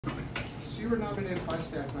you were nominated by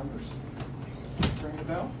staff members. Ring the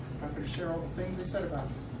bell. I'm going to share all the things they said about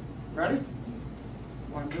you. Ready?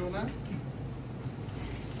 While I'm doing that,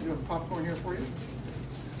 I do have popcorn here for you.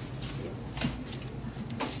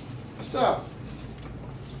 So,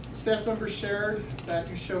 staff members shared that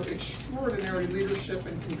you showed extraordinary leadership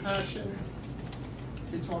and compassion.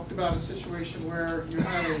 You talked about a situation where you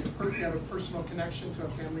have a personal connection to a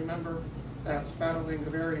family member that's battling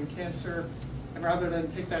ovarian cancer, and rather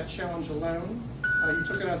than take that challenge alone, you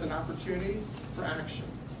took it as an opportunity for action.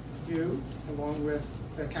 You, along with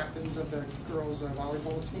the captains of the girls'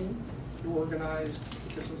 volleyball team, you organized,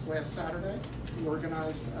 this was last Saturday, you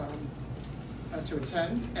organized to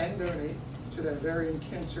attend and donate to the ovarian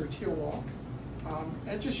cancer teal walk.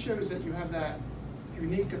 And it just shows that you have that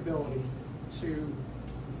unique ability to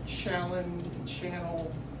challenge and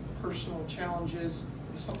channel personal challenges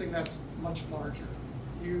into something that's much larger.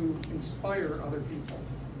 You inspire other people.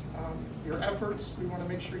 Your efforts, we want to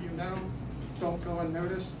make sure you know, don't go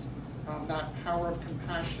unnoticed. That power of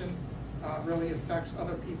compassion really affects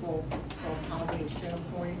other people from a positive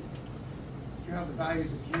standpoint. You have the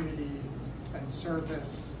values of unity and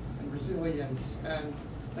service and resilience, and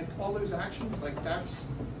like all those actions, like that's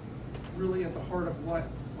really at the heart of what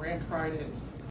brand pride is.